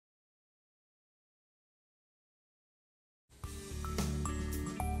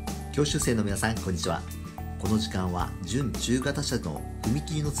教習生の皆さん、こんにちは。この時間は準中型車の踏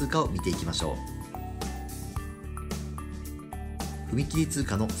切の通過を見ていきましょう。踏切通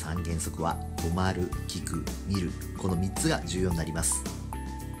過の3原則は止まる、聞く、見る、この3つが重要になります。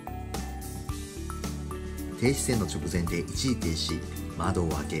停止線の直前で一時停止、窓を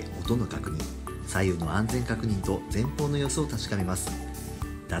開け音の確認、左右の安全確認と前方の様子を確かめます。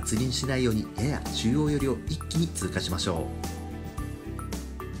脱輪しないようにやや中央寄りを一気に通過しましょう。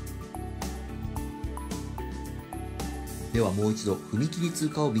ではもう一度踏切通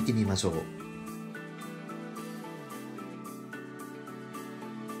過を見てみましょう。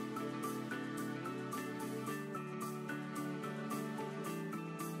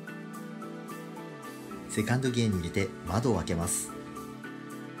セカンドギアに入れて窓を開けます。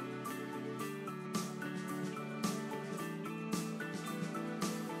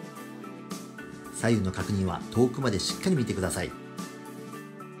左右の確認は遠くまでしっかり見てください。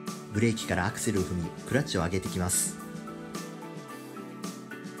ブレーキからアクセルを踏み、クラッチを上げてきます。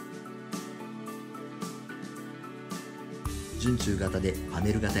準中型でパ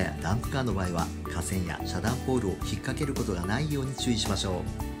ネル型やダンプカーの場合は、架線や遮断ポールを引っ掛けることがないように注意しましょ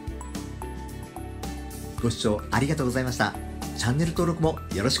う。ご視聴ありがとうございました。チャンネル登録も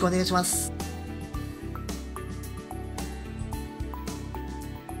よろしくお願いします。